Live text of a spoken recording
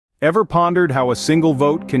Ever pondered how a single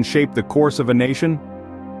vote can shape the course of a nation?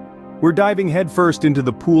 We're diving headfirst into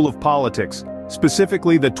the pool of politics,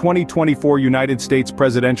 specifically the 2024 United States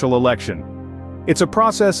presidential election. It's a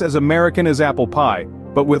process as American as apple pie,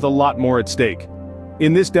 but with a lot more at stake.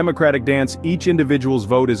 In this democratic dance, each individual's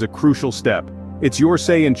vote is a crucial step. It's your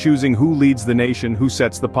say in choosing who leads the nation, who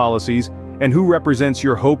sets the policies, and who represents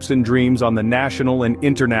your hopes and dreams on the national and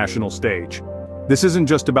international stage. This isn't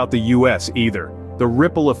just about the US either. The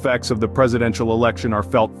ripple effects of the presidential election are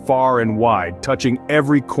felt far and wide, touching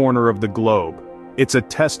every corner of the globe. It's a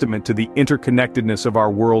testament to the interconnectedness of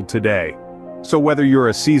our world today. So whether you're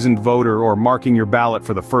a seasoned voter or marking your ballot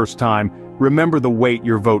for the first time, remember the weight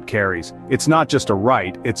your vote carries. It's not just a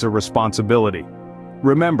right, it's a responsibility.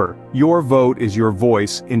 Remember, your vote is your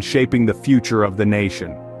voice in shaping the future of the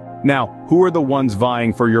nation. Now, who are the ones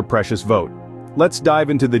vying for your precious vote? Let's dive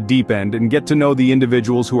into the deep end and get to know the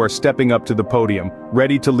individuals who are stepping up to the podium,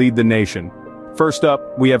 ready to lead the nation. First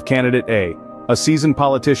up, we have Candidate A, a seasoned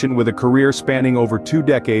politician with a career spanning over 2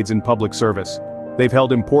 decades in public service. They've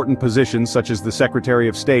held important positions such as the Secretary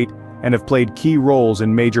of State and have played key roles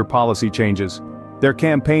in major policy changes. Their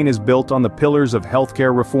campaign is built on the pillars of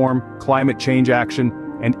healthcare reform, climate change action,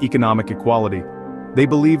 and economic equality. They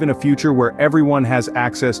believe in a future where everyone has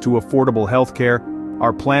access to affordable healthcare,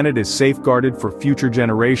 our planet is safeguarded for future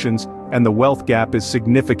generations, and the wealth gap is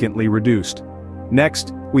significantly reduced.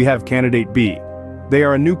 Next, we have Candidate B. They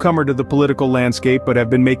are a newcomer to the political landscape but have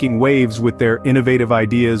been making waves with their innovative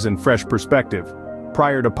ideas and fresh perspective.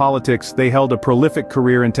 Prior to politics, they held a prolific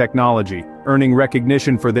career in technology, earning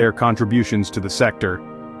recognition for their contributions to the sector.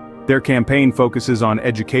 Their campaign focuses on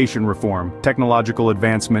education reform, technological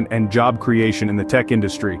advancement, and job creation in the tech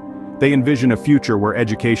industry. They envision a future where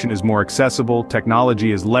education is more accessible,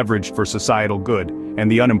 technology is leveraged for societal good, and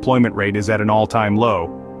the unemployment rate is at an all-time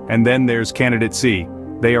low. And then there's Candidate C.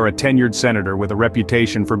 They are a tenured senator with a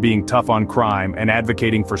reputation for being tough on crime and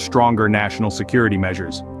advocating for stronger national security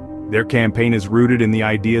measures. Their campaign is rooted in the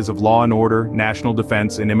ideas of law and order, national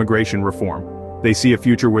defense, and immigration reform. They see a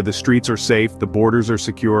future where the streets are safe, the borders are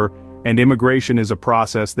secure, and immigration is a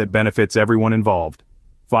process that benefits everyone involved.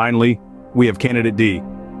 Finally, we have Candidate D.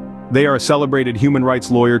 They are a celebrated human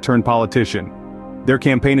rights lawyer turned politician. Their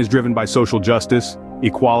campaign is driven by social justice,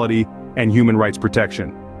 equality, and human rights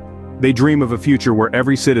protection. They dream of a future where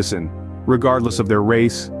every citizen, regardless of their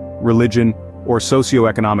race, religion, or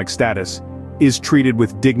socioeconomic status, is treated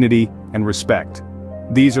with dignity and respect.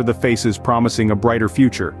 These are the faces promising a brighter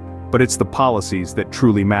future, but it's the policies that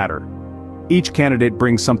truly matter. Each candidate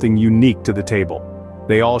brings something unique to the table.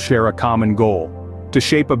 They all share a common goal: to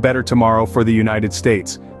shape a better tomorrow for the United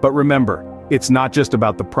States. But remember, it's not just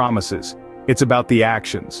about the promises, it's about the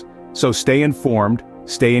actions. So stay informed,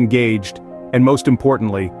 stay engaged, and most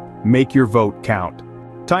importantly, make your vote count.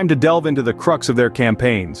 Time to delve into the crux of their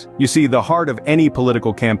campaigns. You see, the heart of any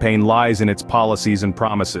political campaign lies in its policies and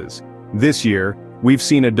promises. This year, we've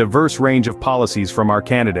seen a diverse range of policies from our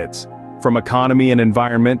candidates. From economy and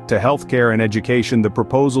environment to healthcare and education, the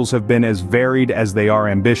proposals have been as varied as they are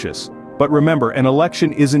ambitious. But remember, an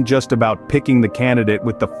election isn't just about picking the candidate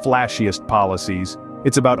with the flashiest policies.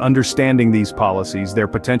 It's about understanding these policies, their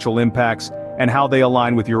potential impacts, and how they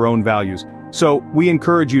align with your own values. So, we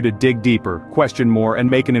encourage you to dig deeper, question more,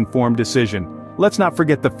 and make an informed decision. Let's not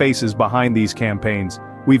forget the faces behind these campaigns.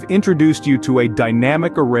 We've introduced you to a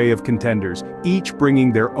dynamic array of contenders, each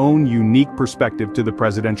bringing their own unique perspective to the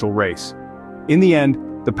presidential race. In the end,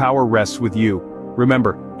 the power rests with you.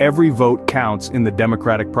 Remember, every vote counts in the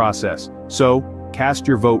democratic process, so cast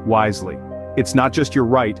your vote wisely. It's not just your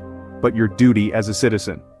right, but your duty as a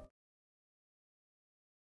citizen.